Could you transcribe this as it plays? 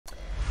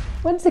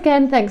Once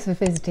again, thanks for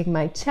visiting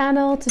my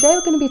channel. Today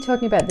we're going to be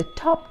talking about the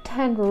top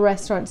 10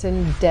 restaurants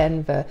in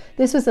Denver.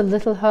 This was a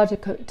little hard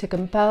to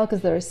compile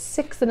because there are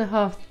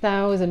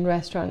 6,500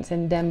 restaurants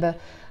in Denver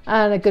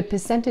and a good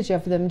percentage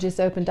of them just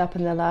opened up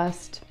in the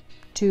last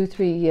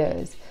 2-3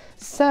 years.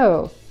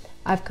 So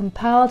I've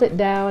compiled it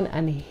down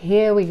and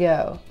here we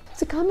go.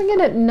 So coming in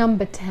at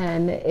number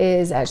 10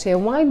 is actually a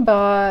wine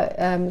bar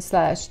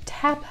slash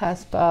tap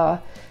house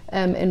bar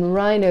in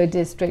Reno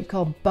district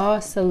called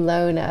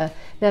Barcelona.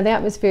 Now the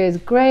atmosphere is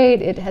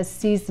great. It has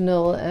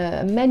seasonal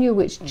menu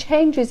which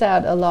changes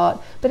out a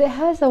lot, but it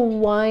has a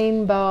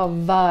wine bar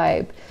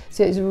vibe.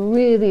 So it's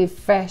really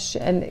fresh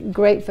and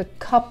great for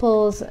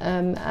couples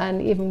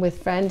and even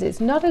with friends.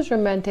 It's not as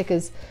romantic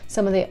as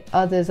some of the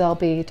others I'll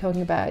be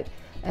talking about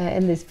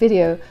in this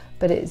video,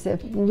 but it's a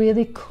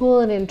really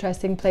cool and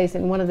interesting place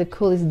in one of the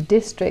coolest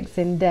districts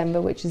in Denver,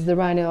 which is the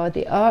Reno or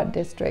the Art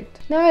District.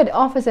 Now it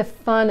offers a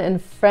fun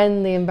and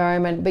friendly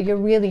environment, but you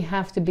really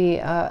have to be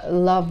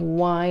love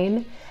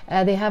wine.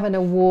 They have an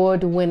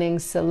award-winning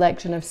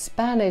selection of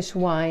Spanish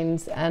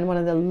wines and one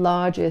of the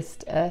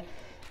largest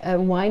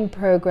wine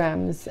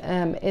programs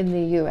in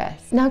the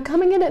US. Now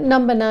coming in at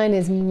number 9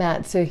 is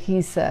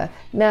Matsuhisa.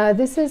 Now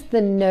this is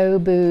the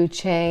Nobu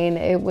chain.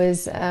 It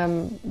was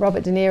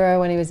Robert De Niro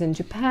when he was in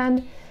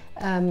Japan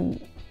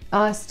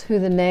asked who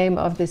the name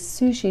of this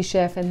sushi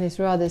chef in this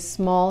rather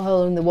small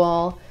hole in the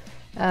wall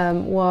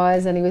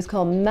was, and he was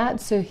called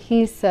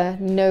Matsuhisa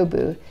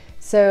Nobu.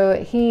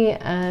 So he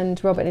and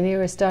Robert De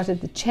Niro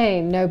started the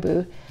chain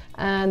Nobu,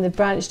 and they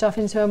branched off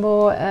into a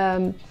more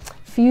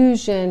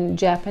fusion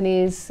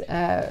Japanese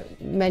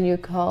menu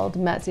called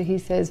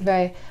Matsuhisa. It's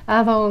very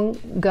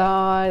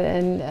avant-garde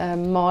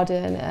and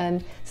modern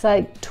and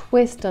slight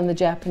twist on the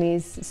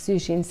Japanese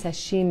sushi and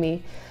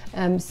sashimi.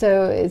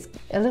 So it's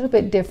a little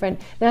bit different.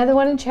 Now the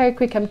one in Cherry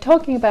Creek I'm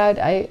talking about,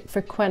 I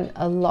frequent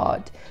a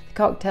lot. The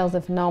cocktails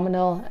are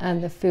phenomenal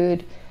and the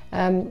food.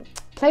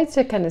 Plates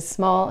are kind of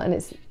small and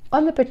it's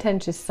on the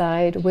pretentious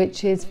side,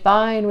 which is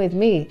fine with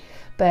me,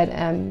 but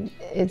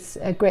it's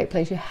a great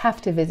place. You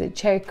have to visit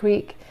Cherry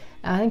Creek.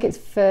 I think it's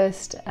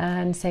 1st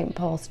and St.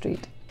 Paul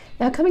Street.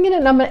 Now coming in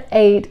at number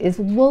 8 is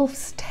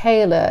Wolf's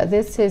Tailor.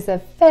 This is a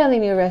fairly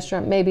new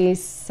restaurant, maybe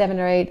 7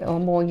 or 8 or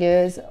more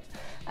years.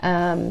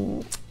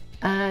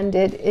 And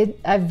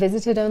I've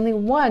visited only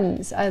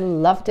once. I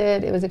loved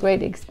it. It was a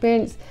great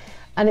experience.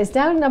 And it's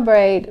down number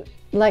 8,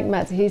 like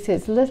Matsuhisa.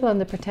 It's a little on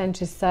the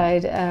pretentious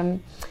side.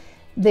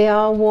 They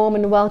are warm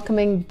and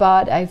welcoming,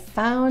 but I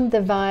found the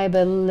vibe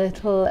a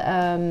little,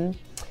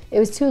 it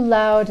was too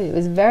loud. It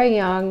was very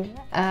young.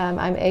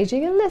 I'm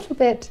aging a little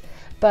bit,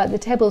 but the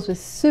tables were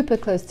super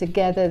close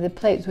together. The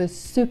plates were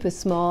super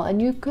small,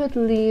 and you could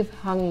leave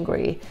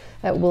hungry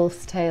at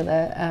Wolf's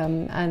Tailor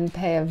and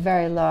pay a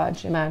very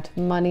large amount of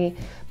money.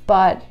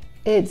 But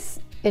it's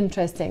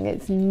interesting,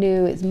 it's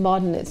new, it's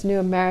modern, it's new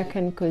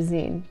American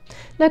cuisine.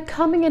 Now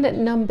coming in at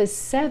number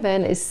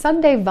 7 is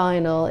Sunday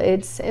Vinyl.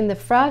 It's in the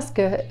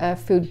Frasca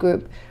food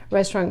group,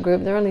 restaurant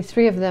group. There are only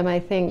 3 of them, I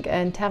think,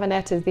 and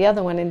Tavernetta is the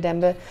other one in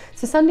Denver.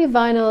 So Sunday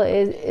Vinyl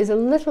is a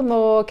little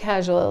more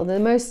casual, the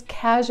most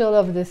casual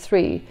of the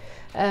 3.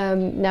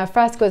 Now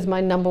Frasco is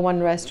my number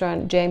 1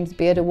 restaurant, James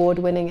Beard award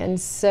winning, and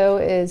so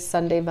is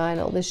Sunday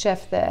Vinyl, the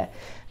chef there.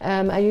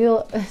 And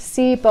you'll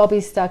see Bobby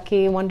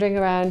Stuckey wandering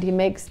around. He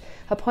makes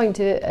a point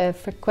to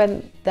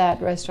frequent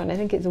that restaurant. I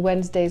think it's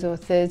Wednesdays or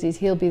Thursdays.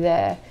 He'll be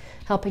there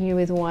helping you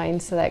with wine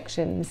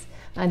selections.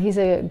 And he's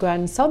a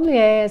grand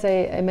sommelier, as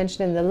I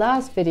mentioned in the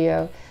last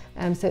video.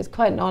 So it's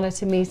quite an honor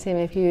to meet him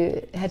if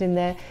you head in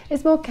there.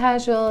 It's more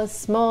casual,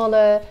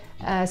 smaller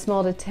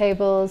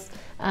tables,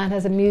 and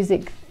has a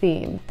music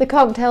theme. The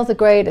cocktails are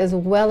great as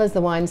well as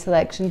the wine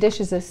selection.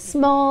 Dishes are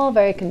small,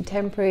 very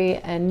contemporary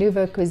and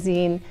nouveau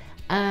cuisine,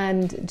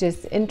 and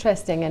just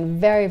interesting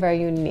and very,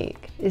 very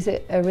unique. It's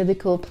a really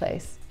cool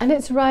place. And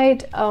it's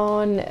right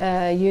on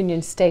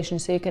Union Station,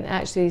 so you can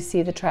actually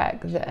see the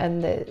track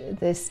and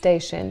the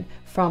station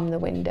from the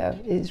window.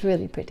 It's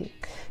really pretty.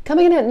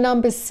 Coming in at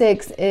number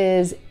 6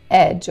 is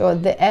Edge, or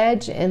The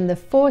Edge in the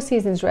Four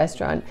Seasons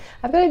restaurant.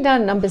 I've got it down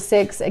at number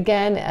 6.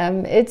 Again,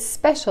 it's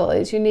special,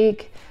 it's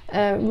unique,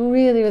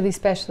 really, really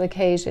special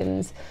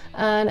occasions.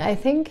 And I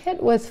think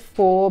it was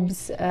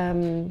Forbes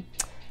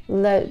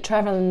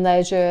Travel and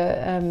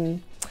Leisure,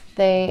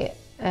 they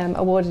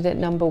awarded it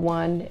number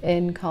 1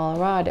 in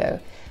Colorado.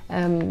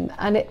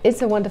 And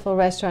it's a wonderful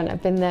restaurant.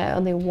 I've been there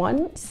only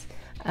once,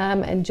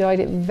 enjoyed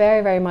it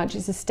very, very much.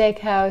 It's a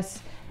steakhouse,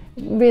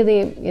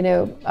 really, you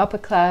know, upper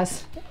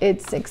class.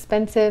 It's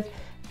expensive,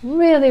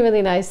 really,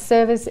 really nice.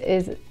 Service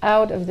is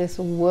out of this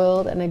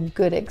world and a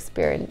good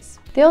experience.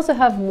 They also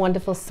have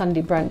wonderful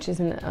Sunday brunches,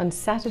 and on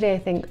Saturday I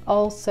think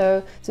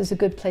also, so it's a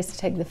good place to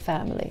take the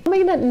family.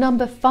 Coming in at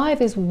number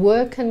 5 is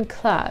Work and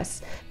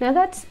Class. Now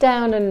that's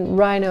down in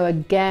Reno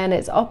again.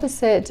 It's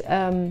opposite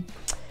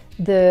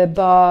the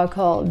bar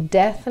called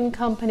Death and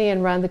Company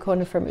and round the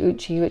corner from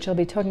Uchi, which I'll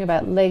be talking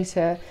about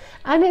later.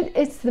 And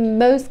it's the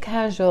most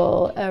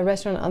casual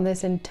restaurant on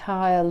this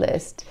entire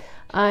list.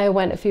 I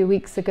went a few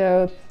weeks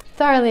ago,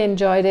 thoroughly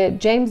enjoyed it.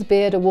 James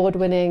Beard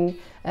award-winning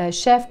a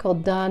chef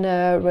called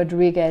Dana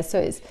Rodriguez.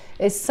 So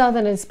it's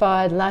Southern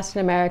inspired,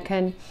 Latin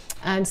American,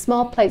 and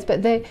small plates,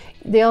 but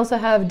they also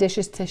have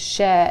dishes to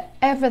share.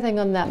 Everything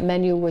on that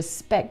menu was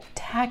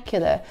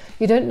spectacular.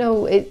 You don't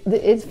know,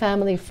 it's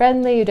family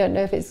friendly. You don't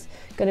know if it's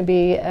going to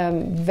be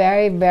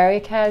very,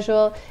 very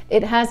casual.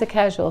 It has a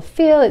casual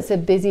feel. It's a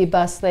busy,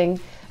 bustling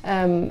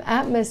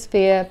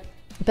atmosphere,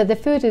 but the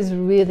food is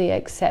really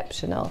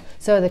exceptional.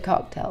 So are the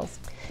cocktails.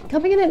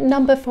 Coming in at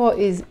number 4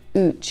 is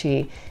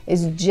Uchi.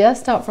 It's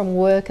just up from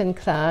Work and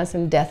Class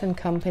and Death and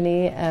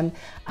Company, and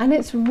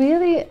it's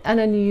really an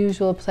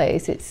unusual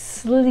place. It's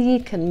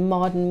sleek and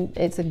modern.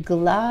 It's a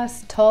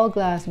tall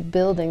glass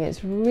building.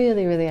 It's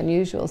really, really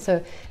unusual.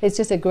 So it's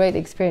just a great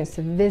experience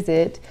to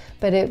visit.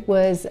 But it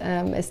was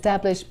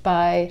established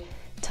by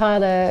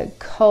Tyler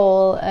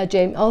Cole,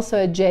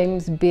 also a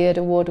James Beard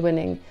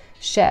award-winning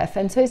chef.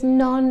 And so it's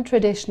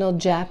non-traditional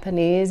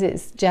Japanese.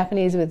 It's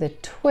Japanese with a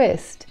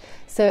twist.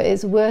 So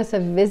it's worth a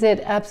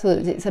visit,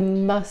 absolutely. It's a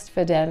must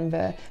for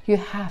Denver. You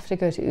have to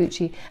go to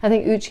Uchi. I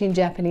think Uchi in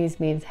Japanese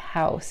means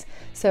house.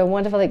 So a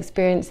wonderful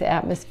experience. The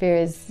atmosphere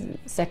is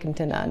second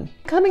to none.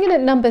 Coming in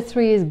at number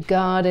 3 is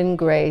Garden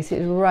Grace.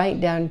 It's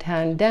right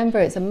downtown Denver.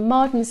 It's a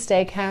modern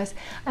steakhouse.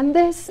 And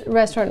this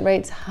restaurant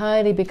rates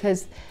highly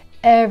because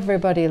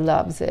everybody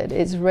loves it.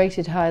 It's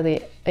rated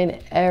highly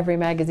in every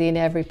magazine,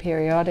 every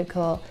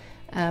periodical.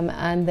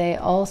 And they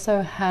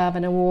also have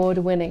an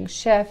award-winning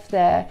chef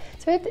there.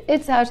 So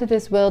it's out of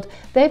this world.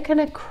 They've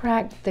kind of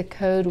cracked the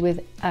code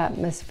with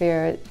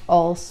atmosphere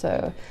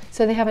also.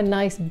 So they have a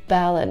nice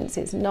balance.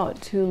 It's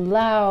not too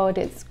loud.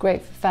 It's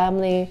great for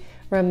family,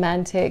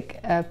 romantic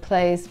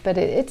place, but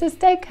it's a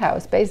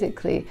steakhouse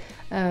basically.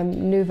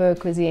 Nouveau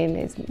cuisine.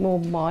 It's more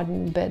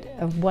modern, but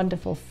a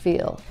wonderful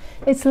feel.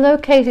 It's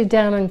located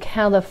down on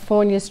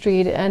California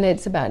Street, and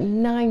it's about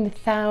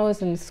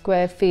 9,000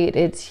 square feet.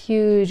 It's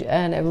huge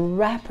and a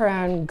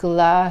wraparound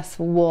glass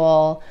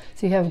wall,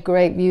 so you have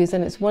great views,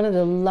 and it's one of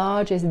the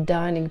largest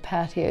dining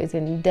patios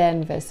in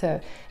Denver.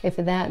 So if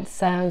that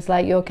sounds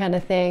like your kind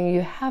of thing, you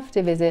have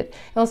to visit.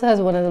 It also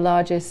has one of the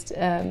largest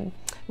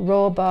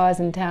raw bars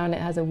in town.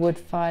 It has a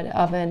wood-fired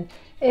oven.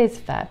 It's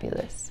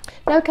fabulous.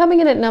 Now coming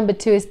in at number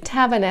 2 is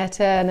Tavernetta,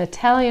 an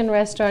Italian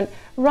restaurant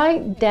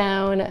right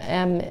down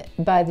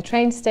by the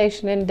train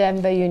station in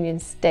Denver, Union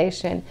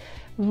Station,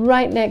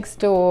 right next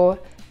door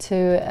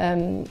to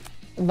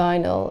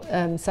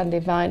Sunday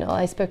Vinyl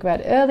I spoke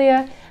about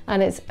earlier,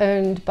 and it's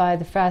owned by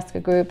the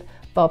Frasca Group.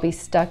 Bobby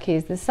Stuckey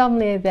is the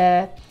sommelier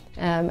there,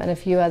 and a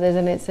few others,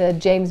 and it's a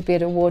James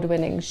Beard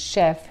award-winning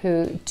chef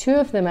who 2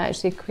 of them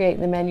actually create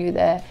the menu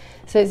there.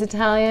 So it's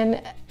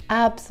Italian,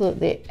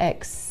 absolutely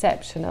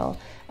exceptional.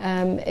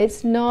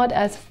 It's not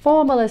as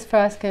formal as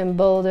Frasca and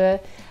Boulder,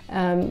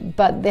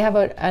 but they have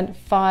a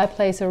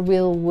fireplace, a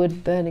real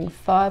wood-burning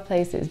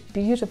fireplace. It's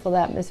beautiful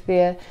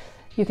atmosphere.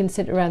 You can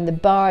sit around the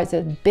bar. It's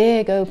a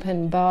big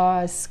open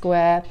bar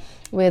square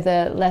with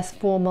a less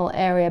formal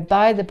area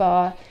by the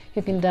bar.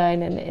 You can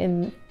dine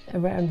in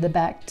around the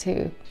back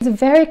too. It's a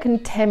very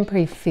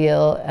contemporary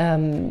feel.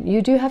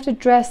 You do have to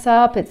dress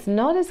up. It's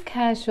not as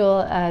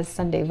casual as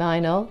Sunday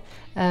Vinyl.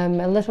 A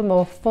little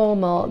more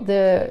formal.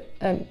 The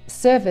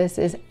service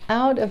is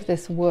out of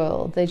this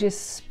world. They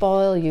just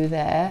spoil you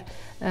there,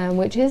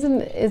 which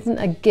isn't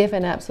a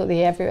given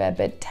absolutely everywhere,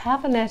 but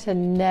Tavernetta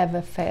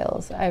never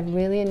fails. I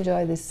really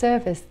enjoy the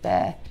service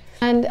there.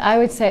 And I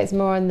would say it's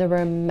more on the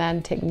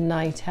romantic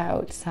night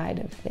out side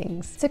of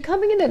things. So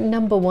coming in at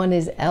number 1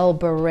 is El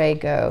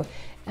Borrego.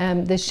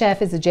 The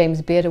chef is a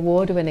James Beard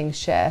award-winning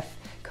chef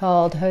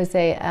called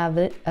Jose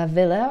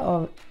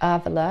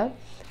Avila,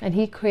 and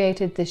he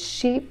created the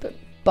sheep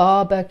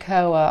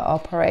barbacoa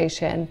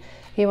operation.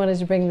 He wanted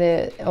to bring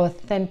the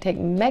authentic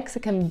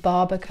Mexican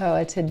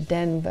barbacoa to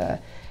Denver.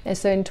 And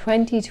so in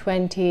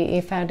 2020,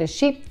 he found a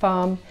sheep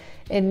farm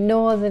in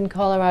northern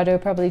Colorado,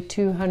 probably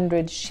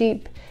 200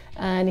 sheep,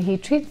 and he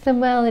treats them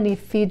well and he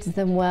feeds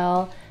them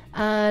well.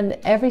 And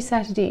every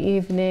Saturday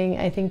evening,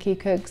 I think he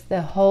cooks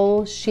the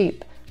whole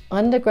sheep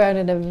underground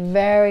in a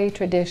very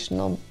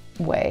traditional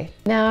way.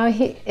 Now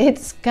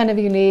it's kind of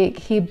unique.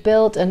 He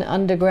built an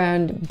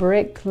underground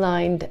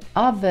brick-lined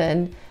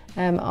oven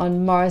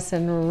on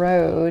Morrison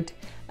Road,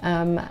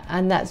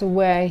 and that's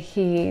where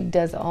he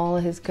does all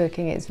his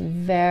cooking. It's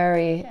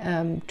very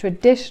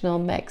traditional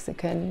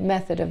Mexican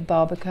method of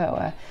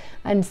barbacoa,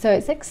 and so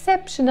it's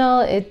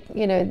exceptional.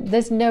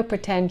 There's no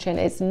pretension.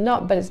 It's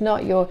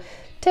not your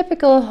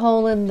typical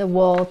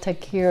hole-in-the-wall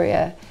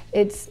taqueria.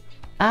 It's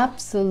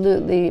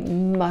absolutely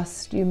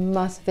you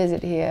must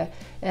visit here.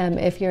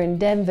 If you're in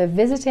Denver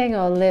visiting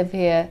or live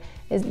here,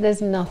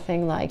 there's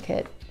nothing like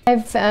it.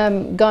 I've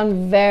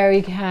gone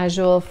very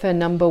casual for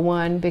number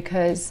 1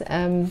 because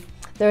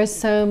there are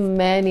so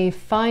many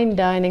fine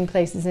dining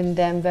places in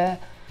Denver.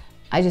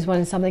 I just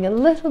wanted something a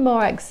little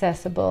more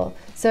accessible.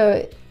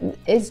 So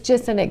it's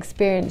just an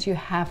experience. You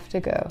have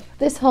to go.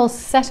 This whole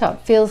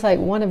setup feels like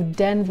one of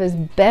Denver's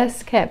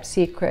best kept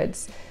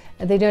secrets.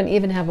 They don't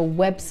even have a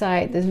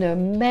website. There's no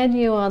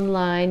menu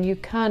online. You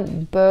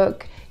can't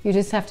book. You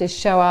just have to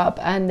show up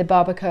and the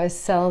barbacoa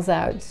sells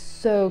out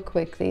so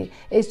quickly.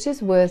 It's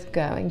just worth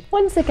going.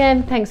 Once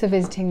again, thanks for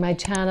visiting my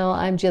channel.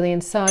 I'm Gillian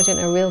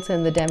Sargeant, a realtor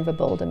in the Denver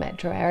Boulder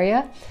metro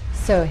area.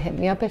 So hit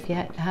me up if you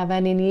have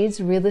any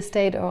needs, real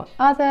estate or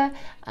other.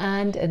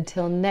 And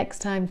until next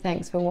time,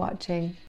 thanks for watching.